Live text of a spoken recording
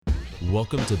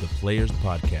Welcome to the Players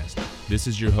Podcast. This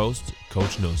is your host,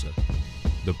 Coach Noza.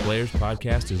 The Players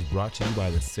Podcast is brought to you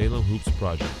by the Salem Hoops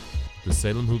Project. The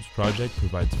Salem Hoops Project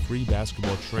provides free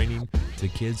basketball training to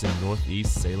kids in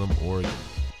Northeast Salem, Oregon.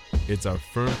 It's our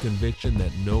firm conviction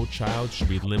that no child should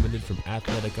be limited from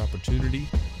athletic opportunity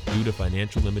due to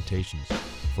financial limitations.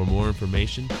 For more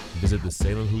information, visit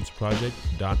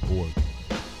thesalemhoopsproject.org.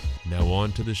 Now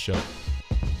on to the show.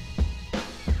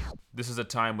 This is a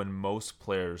time when most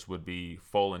players would be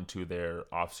full into their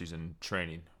off-season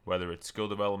training, whether it's skill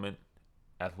development,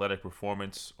 athletic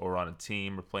performance, or on a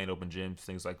team or playing open gyms,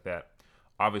 things like that.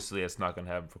 Obviously, it's not going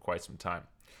to happen for quite some time.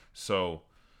 So,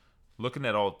 looking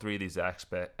at all three of these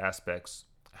aspects,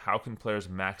 how can players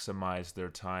maximize their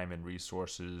time and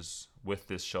resources with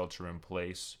this shelter in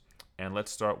place? And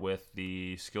let's start with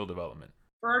the skill development.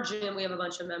 For our gym, we have a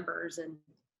bunch of members and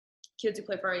kids who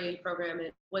play for our AA program.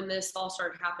 And when this all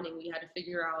started happening, we had to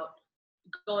figure out,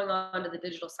 going on to the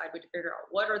digital side, we had to figure out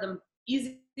what are the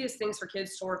easiest things for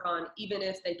kids to work on, even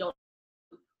if they don't,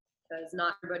 because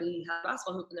not everybody has a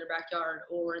basketball hoop in their backyard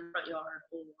or in the front yard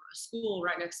or a school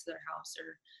right next to their house,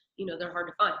 or, they're hard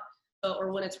to find.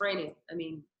 Or when it's raining. I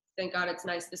mean, thank God it's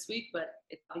nice this week, but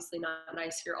it's obviously not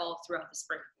nice here all throughout the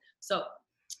spring. So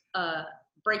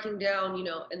breaking down,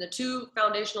 and the two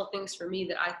foundational things for me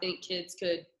that I think kids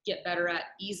could get better at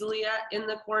easily in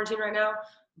the quarantine right now: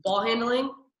 ball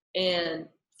handling and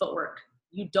footwork.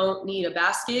 You don't need a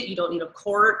basket, you don't need a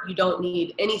court, you don't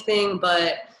need anything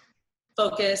but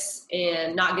focus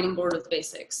and not getting bored with the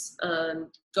basics.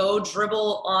 Go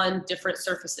dribble on different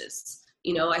surfaces.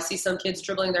 I see some kids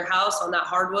dribbling their house on that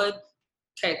hardwood.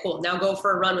 Okay, cool. Now go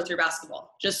for a run with your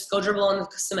basketball. Just go dribble on the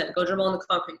cement, go dribble on the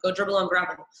concrete, go dribble on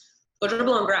gravel, go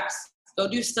dribble on grass. Go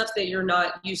do stuff that you're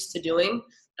not used to doing.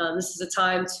 This is a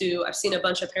time I've seen a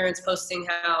bunch of parents posting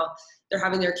how they're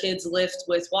having their kids lift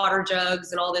with water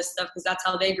jugs and all this stuff because that's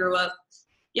how they grew up.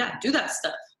 Yeah, do that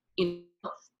stuff.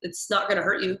 It's not going to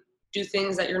hurt you. Do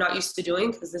things that you're not used to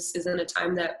doing because this isn't a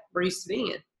time that we're used to being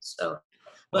in. So,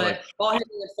 but ball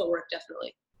handling and footwork,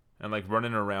 definitely. And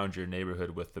running around your neighborhood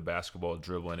with the basketball,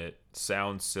 dribbling it,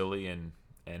 sounds silly and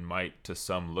might to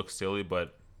some look silly,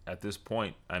 but at this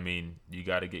point, I mean, you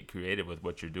got to get creative with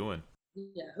what you're doing.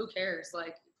 Yeah, who cares?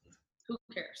 Who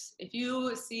cares? If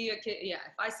you see a kid, if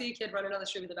I see a kid running down the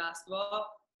street with a basketball,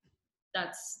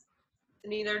 that's, to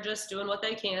me, they're just doing what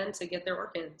they can to get their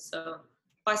work in. So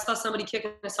if I saw somebody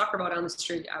kicking a soccer ball down the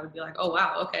street, I would be like, oh,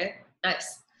 wow, okay,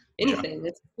 nice. Anything.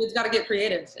 Yeah. It's got to get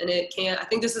creative. And I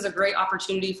think this is a great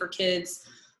opportunity for kids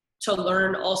to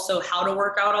learn also how to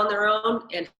work out on their own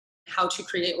and how to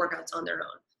create workouts on their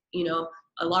own.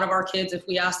 A lot of our kids, if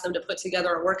we ask them to put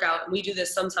together a workout, and we do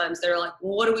this sometimes, they're like,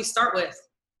 well, what do we start with?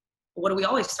 What do we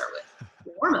always start with?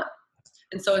 Warm up.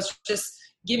 And so it's just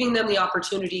giving them the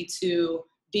opportunity to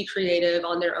be creative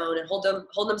on their own and hold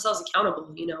themselves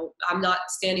accountable. I'm not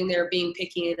standing there being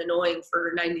picky and annoying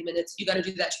for 90 minutes. You got to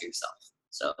do that to yourself.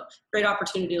 So great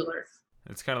opportunity to learn.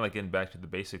 It's kind of like getting back to the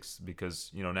basics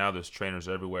because, now there's trainers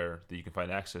everywhere that you can find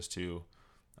access to.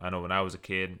 I know when I was a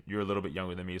kid, you're a little bit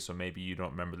younger than me, so maybe you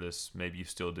don't remember this. Maybe you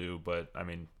still do. But, I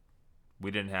mean, we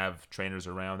didn't have trainers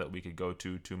around that we could go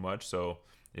to too much. So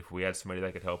if we had somebody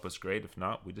that could help us, great. If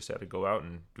not, we just had to go out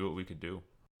and do what we could do.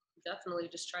 Definitely.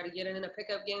 Just try to get in a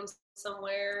pickup game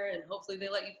somewhere, and hopefully they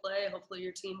let you play. Hopefully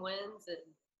your team wins. And,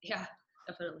 yeah,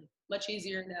 definitely. Much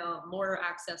easier now. More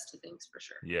access to things for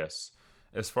sure. Yes.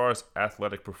 As far as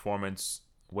athletic performance,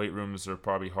 weight rooms are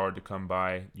probably hard to come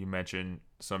by. You mentioned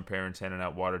some parents handing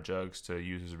out water jugs to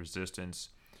use as resistance.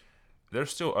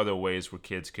 There's still other ways where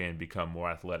kids can become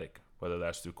more athletic, whether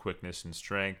that's through quickness and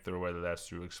strength or whether that's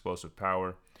through explosive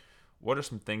power. What are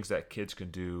some things that kids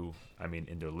can do,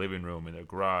 in their living room, in their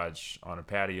garage, on a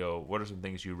patio? What are some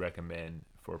things you recommend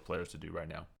for players to do right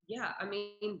now? Yeah,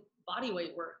 body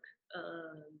weight work.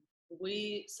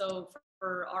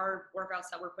 For our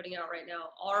workouts that we're putting out right now,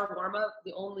 our warm-up,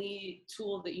 the only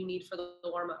tool that you need for the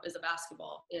warm-up is a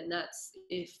basketball. And that's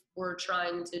if we're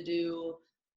trying to do,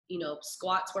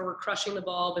 squats where we're crushing the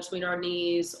ball between our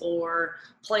knees, or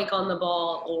plank on the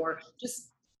ball, or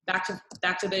just back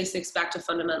to basics, back to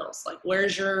fundamentals.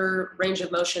 Where's your range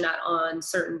of motion at on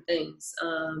certain things?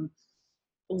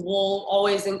 We'll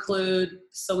always include,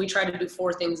 so we try to do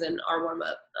 4 things in our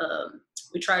warm-up.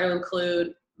 We try to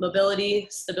include mobility,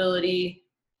 stability,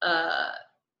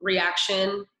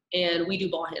 reaction, and we do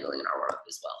ball handling in our warm-up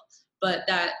as well. But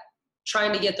that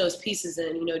trying to get those pieces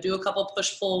in, do a couple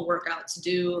push-pull workouts,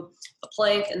 do a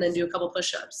plank and then do a couple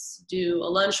push-ups, do a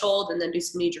lunge hold and then do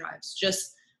some knee drives.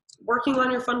 Just working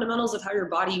on your fundamentals of how your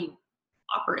body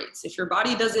operates. If your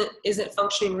body isn't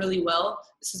functioning really well,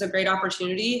 this is a great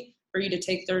opportunity for you to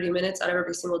take 30 minutes out of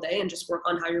every single day and just work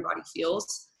on how your body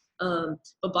feels.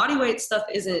 But body weight stuff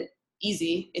isn't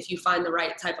easy if you find the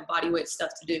right type of body weight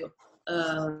stuff to do.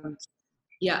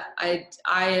 Yeah, I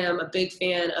am a big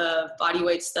fan of body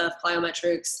weight stuff,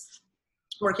 plyometrics,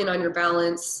 working on your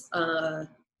balance.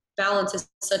 Balance is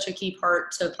such a key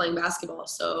part to playing basketball.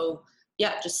 So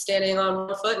yeah, just standing on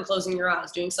one foot and closing your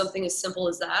eyes, doing something as simple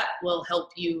as that will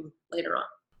help you later on.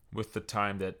 With the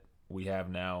time that we have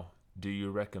now, do you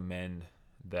recommend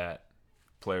that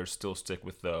players still stick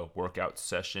with the workout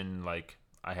session, like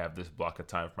I have this block of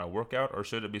time for my workout, or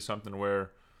should it be something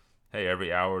where, hey,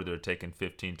 every hour they're taking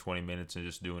 15, 20 minutes and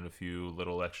just doing a few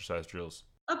little exercise drills?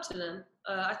 Up to them.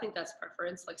 I think that's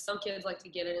preference. Like some kids like to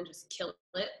get in and just kill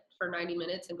it for 90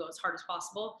 minutes and go as hard as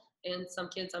possible. And some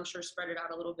kids, I'm sure, spread it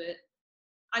out a little bit.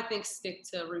 I think stick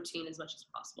to routine as much as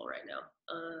possible right now.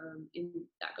 And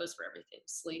that goes for everything.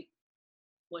 Sleep,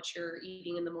 what you're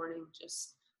eating in the morning,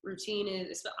 just routine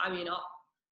is,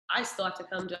 I still have to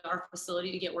come to our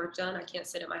facility to get work done. I can't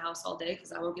sit at my house all day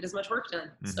because I won't get as much work done.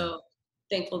 Mm-hmm. So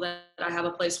thankful that I have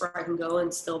a place where I can go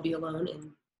and still be alone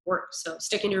and work. So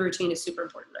sticking to your routine is super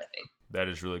important, I think. That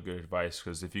is really good advice,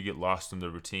 because if you get lost in the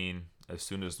routine, as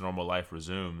soon as normal life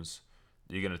resumes,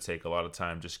 you're going to take a lot of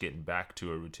time just getting back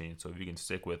to a routine. So if you can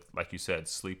stick with, like you said,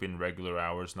 sleeping regular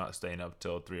hours, not staying up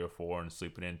till 3 or 4 and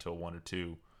sleeping in till 1 or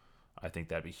 2, I think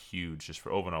that'd be huge just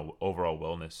for overall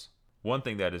wellness. One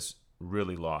thing that is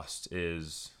really lost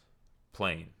is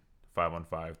playing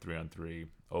 5-on-5, 3-on-3,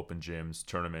 open gyms,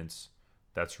 tournaments.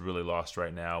 That's really lost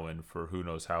right now, and for who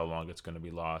knows how long it's going to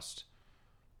be lost.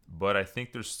 But I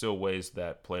think there's still ways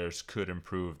that players could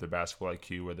improve their basketball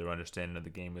IQ or their understanding of the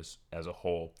game as a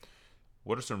whole.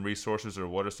 What are some resources, or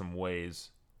what are some ways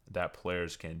that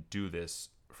players can do this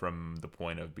from the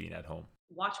point of being at home?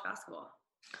 Watch basketball.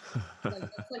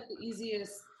 That's like the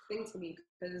easiest thing to me,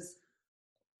 because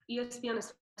ESPN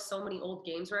has so many old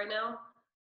games right now.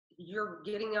 You're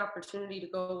getting the opportunity to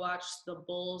go watch the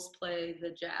Bulls play the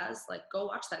Jazz. Like, go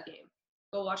watch that game.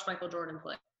 Go watch Michael Jordan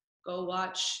play. Go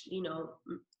watch,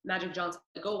 Magic Johnson.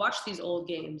 Go watch these old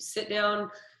games. Sit down.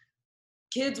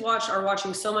 Kids are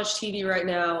watching so much TV right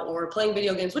now, or playing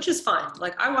video games, which is fine.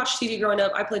 Like, I watched TV growing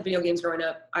up. I played video games growing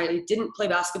up. I didn't play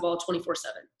basketball 24/7.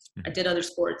 I did other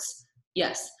sports,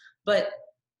 yes. But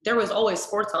there was always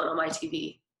sports on my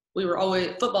TV.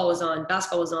 Football was on,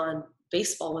 basketball was on,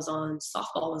 baseball was on,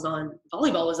 softball was on,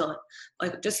 volleyball was on.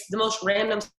 Like, just the most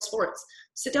random sports.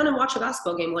 Sit down and watch a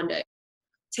basketball game one day.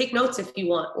 Take notes if you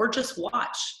want, or just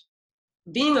watch.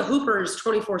 Being a hooper is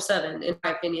 24/7, in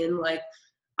my opinion. Like,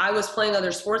 I was playing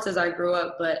other sports as I grew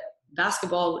up, but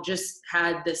basketball just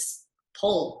had this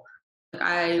pull. Like,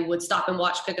 I would stop and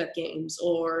watch pickup games,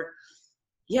 or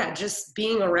just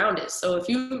being around it. So if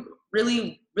you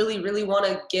really, really, really want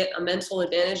to get a mental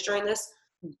advantage during this,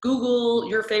 Google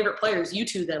your favorite players,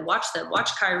 YouTube them, watch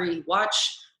Kyrie,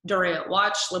 watch Durant,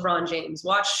 watch LeBron James,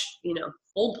 watch,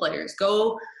 old players.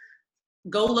 Go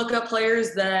look up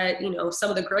players that, some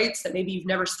of the greats that maybe you've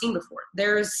never seen before.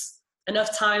 There's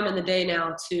enough time in the day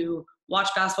now to watch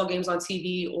basketball games on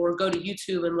TV, or go to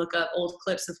YouTube and look up old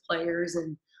clips of players,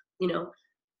 and,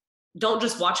 don't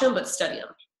just watch them, but study them.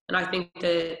 And I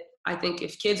think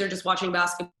if kids are just watching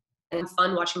basketball and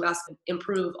fun watching basketball,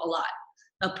 improve a lot.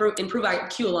 Improve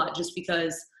IQ a lot, just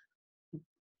because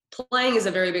playing is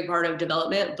a very big part of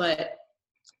development, but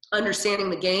understanding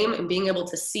the game and being able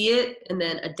to see it and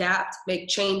then adapt, make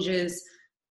changes,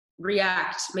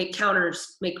 react, make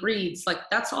counters, make reads, like,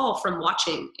 that's all from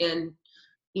watching. And,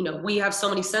 we have so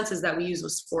many senses that we use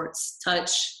with sports.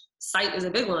 Touch, sight is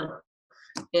a big one.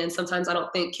 And sometimes I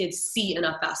don't think kids see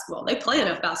enough basketball. They play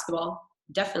enough basketball,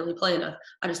 definitely play enough.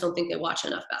 I just don't think they watch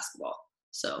enough basketball.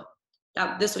 So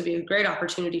this would be a great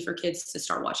opportunity for kids to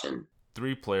start watching.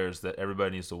 3 players that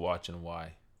everybody needs to watch, and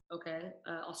why? Okay,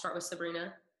 I'll start with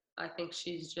Sabrina. I think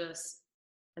she's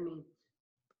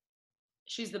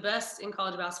she's the best in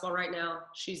college basketball right now.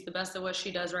 She's the best at what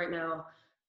she does right now.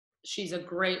 She's a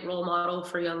great role model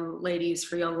for young ladies,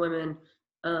 for young women.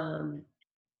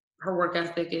 Her work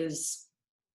ethic is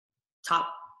top.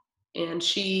 And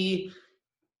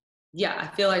I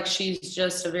feel like she's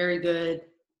just a very good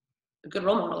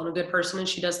role model and a good person, and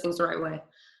she does things the right way.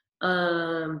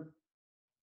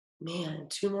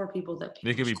 2 more people that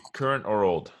they could be current or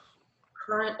old.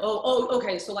 Current.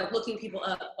 Okay. So, like, looking people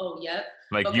up.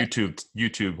 Like, okay.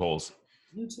 YouTube holes.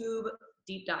 YouTube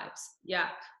deep dives. Yeah.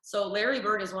 So Larry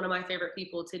Bird is one of my favorite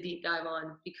people to deep dive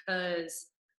on, because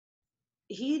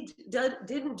he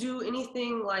didn't do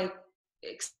anything like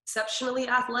exceptionally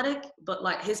athletic, but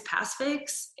like his pass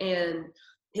fakes and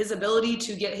his ability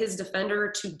to get his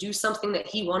defender to do something that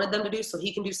he wanted them to do so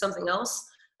he can do something else.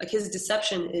 Like his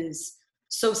deception is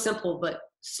so simple, but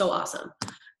so awesome.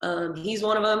 He's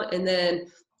one of them. And then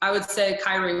I would say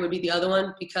Kyrie would be the other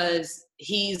one because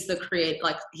he's the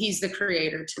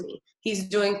creator to me. He's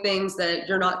doing things that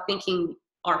you're not thinking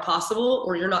are possible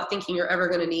or you're not thinking you're ever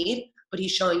going to need, but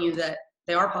he's showing you that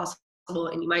they are possible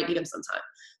and you might need them sometime.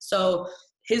 So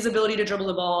his ability to dribble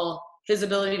the ball, his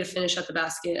ability to finish at the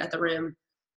basket, at the rim.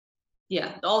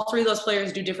 Yeah, all three of those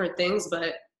players do different things,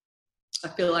 but I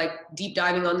feel like deep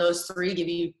diving on those three give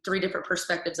you three different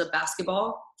perspectives of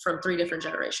basketball from three different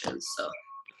generations. So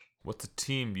what's a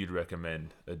team you'd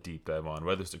recommend a deep dive on,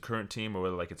 whether it's the current team or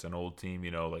whether like it's an old team,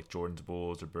 like Jordan's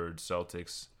Bulls or Birds,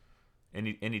 Celtics,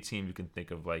 any team you can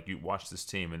think of, like you watch this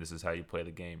team and this is how you play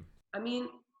the game? I mean,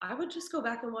 I would just go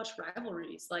back and watch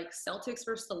rivalries like Celtics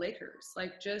versus the Lakers. I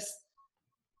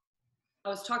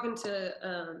was talking to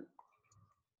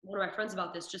one of my friends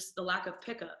about this, just the lack of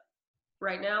pickup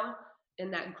right now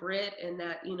and that grit and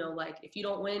that, like if you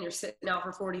don't win, you're sitting out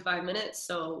for 45 minutes.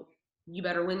 So you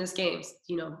better win this game,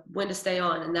 win to stay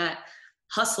on, and that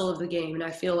hustle of the game. And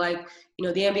I feel like, the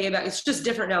NBA it's just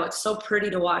different now. It's so pretty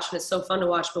to watch and it's so fun to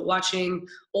watch, but watching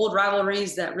old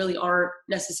rivalries that really aren't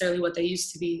necessarily what they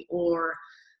used to be, or,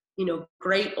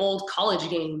 great old college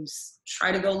games,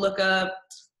 try to go look up,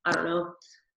 I don't know,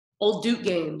 old Duke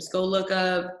games, go look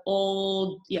up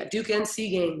old, Duke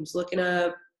NC games, looking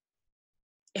up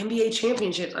NBA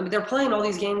championships. I mean, they're playing all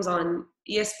these games on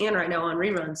ESPN right now on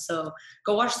reruns. So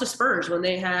go watch the Spurs when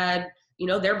they had,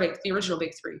 the original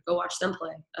big three. Go watch them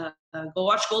play. Go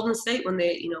watch Golden State when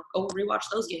they, go rewatch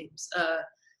those games.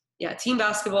 Team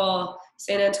basketball,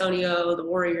 San Antonio, the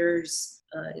Warriors.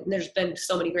 And there's been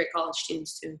so many great college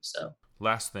teams too. So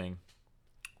last thing,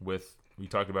 we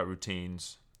talked about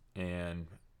routines, and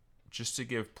just to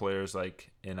give players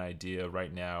like an idea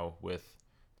right now, with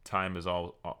time is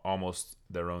almost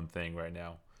their own thing right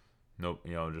now. No,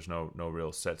 there's no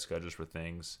real set schedules for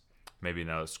things. Maybe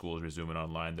now that school is resuming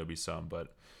online, there'll be some.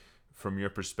 But from your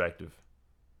perspective,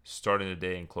 starting a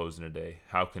day and closing a day,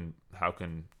 how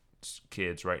can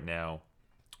kids right now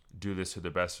do this to the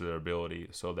best of their ability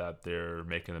so that they're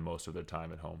making the most of their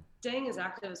time at home? Staying as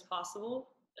active as possible.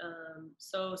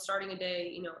 So starting a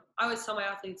day, I always tell my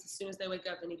athletes as soon as they wake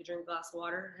up, they need to drink a glass of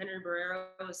water. Henry Barrero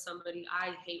is somebody,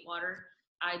 I hate water.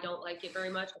 I don't like it very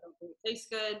much. I don't think it tastes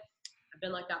good. I've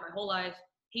been like that my whole life.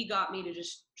 He got me to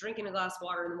just drinking a glass of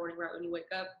water in the morning right when you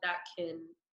wake up. That can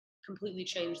completely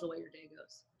change the way your day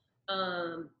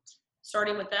goes.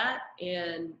 Starting with that,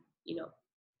 and,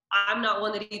 I'm not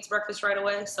one that eats breakfast right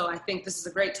away, so I think this is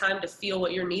a great time to feel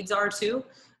what your needs are too.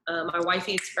 My wife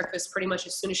eats breakfast pretty much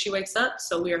as soon as she wakes up,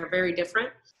 so we are very different.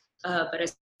 But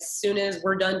as soon as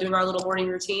we're done doing our little morning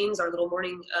routines, our little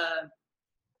morning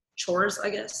chores, I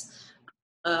guess,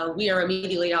 we are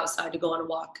immediately outside to go on a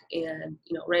walk. And,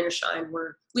 rain or shine,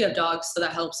 we have dogs, so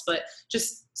that helps. But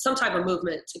just some type of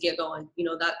movement to get going,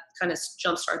 that kind of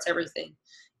jumpstarts everything.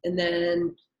 And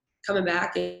then coming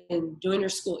back and doing your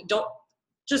school.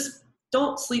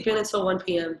 Don't sleep in until 1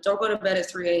 p.m. Don't go to bed at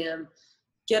 3 a.m.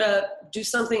 Get up, do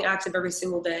something active every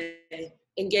single day,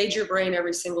 engage your brain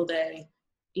every single day,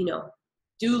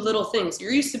 do little things.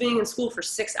 You're used to being in school for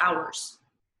 6 hours.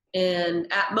 And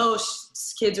at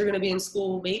most, kids are going to be in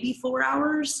school maybe 4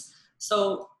 hours.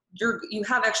 So you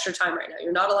have extra time right now.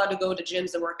 You're not allowed to go to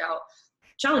gyms and work out.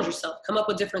 Challenge yourself. Come up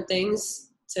with different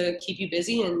things to keep you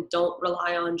busy, and don't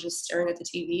rely on just staring at the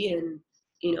TV. And,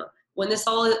 when this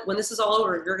is all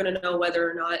over, you're going to know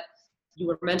whether or not you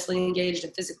were mentally engaged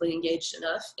and physically engaged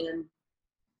enough, and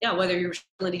whether you're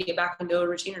willing to get back into a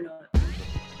routine or not.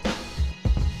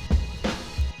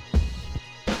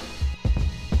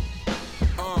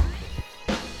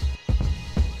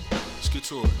 Let's get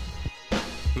to it.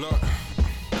 Look.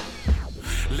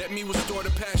 Let me restore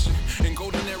the passion in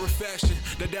golden era fashion.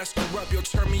 That's corrupt, you'll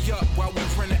turn me up while we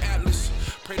run the atlas.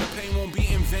 Pray the pain won't be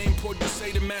in vain, pour you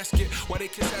say to mask it. Why they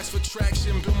kiss ask for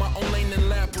traction, build my own lane and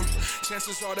lap them.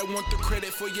 Chances are they want the credit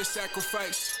for your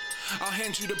sacrifice. I'll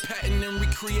hand you the patent and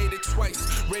recreate it twice.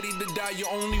 Ready to die, you're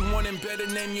only one and better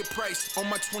name your price. On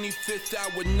my 25th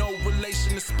hour, no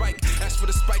relation to spike. As for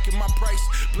the spike in my price,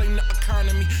 blame the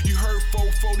economy. You heard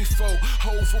 444,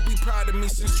 Hove will be proud of me.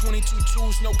 Since 22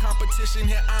 twos, no competition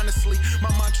here, honestly.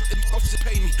 My mantra is to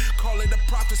pay me. Call it a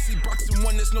prophecy, boxing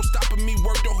one, there's no stopping me.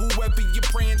 Word to whoever you're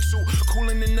praying to.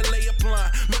 Cooling in the layup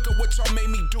line, look at what y'all made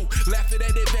me do. Laughing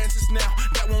at advances now,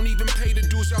 that won't even pay the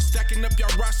dues. Y'all stacking up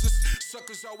y'all rosters,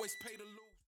 suckers always pay to lose.